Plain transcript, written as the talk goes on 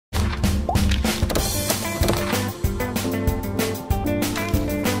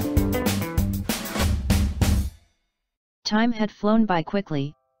Time had flown by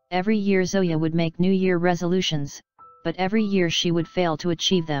quickly. Every year Zoya would make New Year resolutions, but every year she would fail to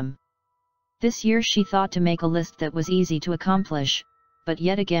achieve them. This year she thought to make a list that was easy to accomplish, but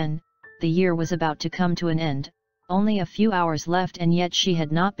yet again, the year was about to come to an end, only a few hours left, and yet she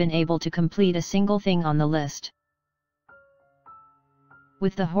had not been able to complete a single thing on the list.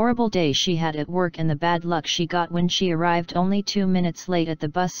 With the horrible day she had at work and the bad luck she got when she arrived only 2 minutes late at the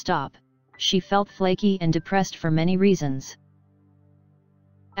bus stop, she felt flaky and depressed for many reasons.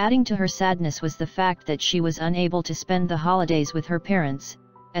 Adding to her sadness was the fact that she was unable to spend the holidays with her parents,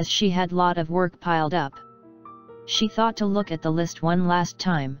 as she had a lot of work piled up. She thought to look at the list one last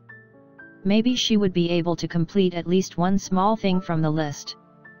time. Maybe she would be able to complete at least one small thing from the list,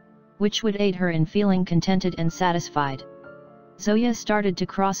 which would aid her in feeling contented and satisfied. Zoya started to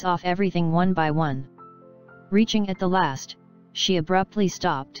cross off everything one by one. Reaching at the last, she abruptly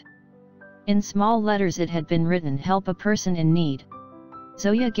stopped. In small letters it had been written, "Help a person in need."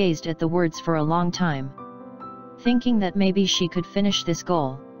 Zoya gazed at the words for a long time, thinking that maybe she could finish this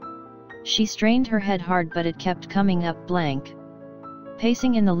goal. She strained her head hard, but it kept coming up blank.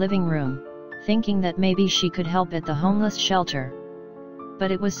 Pacing in the living room, thinking that maybe she could help at the homeless shelter.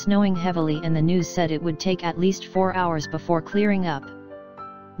 But it was snowing heavily and the news said it would take at least 4 hours before clearing up.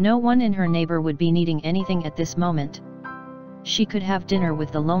 No one in her neighbor would be needing anything at this moment. She could have dinner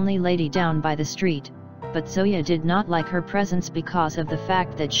with the lonely lady down by the street, but Zoya did not like her presence because of the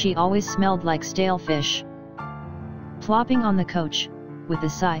fact that she always smelled like stale fish. Plopping on the couch, with a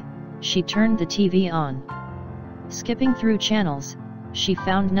sigh, she turned the TV on. Skipping through channels, she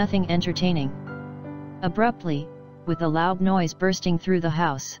found nothing entertaining. Abruptly, with a loud noise bursting through the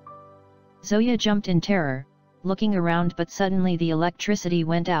house, Zoya jumped in terror, looking around, but suddenly the electricity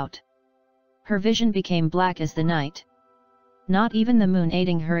went out. Her vision became black as the night. Not even the moon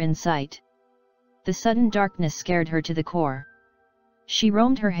aiding her in sight. The sudden darkness scared her to the core. She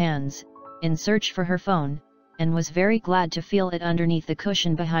roamed her hands, in search for her phone, and was very glad to feel it underneath the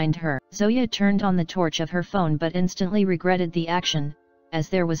cushion behind her. Zoya turned on the torch of her phone but instantly regretted the action, as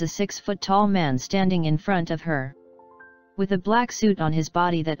there was a 6-foot-tall man standing in front of her, with a black suit on his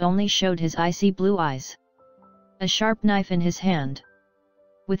body that only showed his icy blue eyes. A sharp knife in his hand.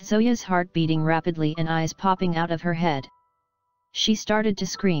 With Zoya's heart beating rapidly and eyes popping out of her head, she started to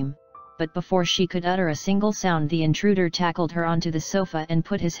scream, but before she could utter a single sound the intruder tackled her onto the sofa and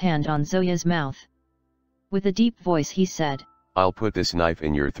put his hand on Zoya's mouth. With a deep voice he said, "I'll put this knife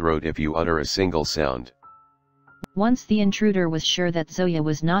in your throat if you utter a single sound." Once the intruder was sure that Zoya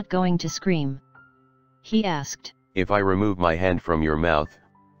was not going to scream, he asked, "If I remove my hand from your mouth,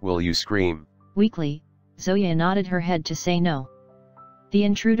 will you scream?" Weakly, Zoya nodded her head to say no. The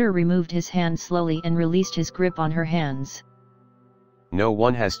intruder removed his hand slowly and released his grip on her hands. "No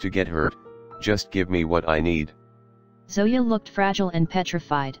one has to get hurt, just give me what I need." Zoya looked fragile and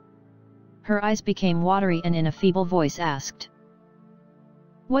petrified. Her eyes became watery and in a feeble voice asked,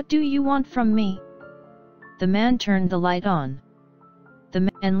 "What do you want from me?" The man turned the light on.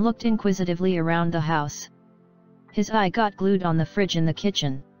 And looked inquisitively around the house. His eye got glued on the fridge in the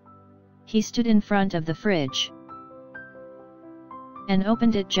kitchen. He stood in front of the fridge and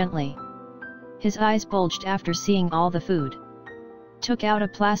opened it gently. His eyes bulged after seeing all the food. Took out a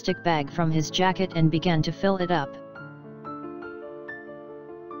plastic bag from his jacket and began to fill it up.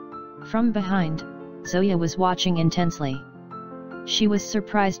 From behind, Zoya was watching intensely. She was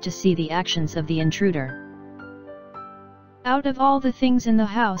surprised to see the actions of the intruder. Out of all the things in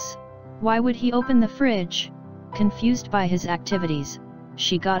the house, why would he open the fridge? Confused by his activities,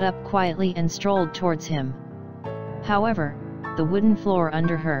 she got up quietly and strolled towards him. However, the wooden floor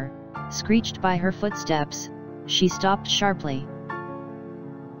under her screeched by her footsteps. She stopped sharply.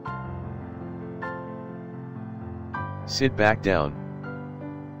 "Sit back down,"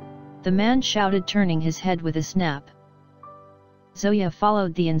 the man shouted, turning his head with a snap. Zoya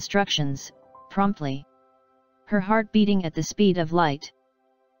followed the instructions, promptly. Her heart beating at the speed of light.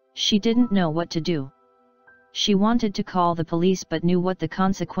 She didn't know what to do. She wanted to call the police but knew what the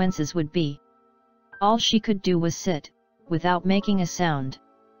consequences would be. All she could do was sit, without making a sound.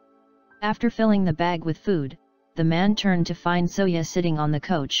 After filling the bag with food, the man turned to find Zoya sitting on the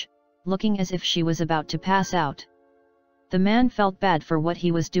couch, looking as if she was about to pass out. The man felt bad for what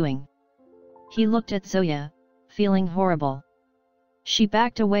he was doing. He looked at Zoya, feeling horrible. She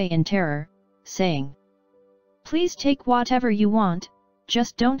backed away in terror, saying, "Please take whatever you want,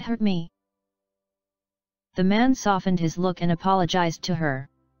 just don't hurt me." The man softened his look and apologized to her.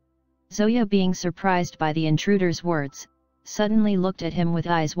 Zoya, being surprised by the intruder's words, suddenly looked at him with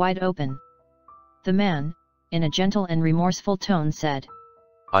eyes wide open. The man, in a gentle and remorseful tone, said,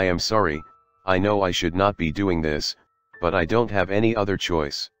 "I am sorry, I know I should not be doing this, but I don't have any other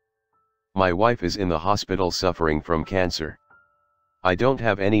choice. My wife is in the hospital suffering from cancer. I don't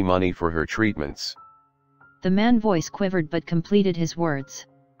have any money for her treatments. The man's voice quivered but completed his words.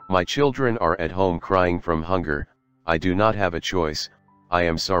 My children are at home crying from hunger. I do not have a choice. I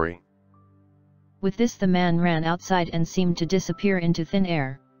am sorry. With this the man ran outside and seemed to disappear into thin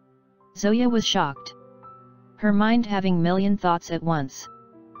air. Zoya was shocked. Her mind having million thoughts at once.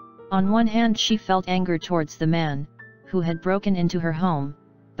 On one hand she felt anger towards the man, who had broken into her home,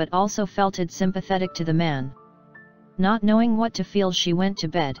 but also felt it sympathetic to the man. Not knowing what to feel she went to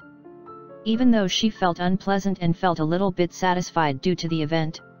bed. Even though she felt unpleasant and felt a little bit satisfied due to the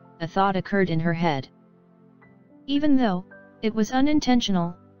event, a thought occurred in her head. Even though it was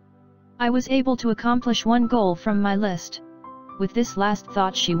unintentional, I was able to accomplish one goal from my list. With this last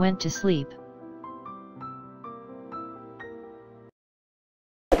thought she went to sleep.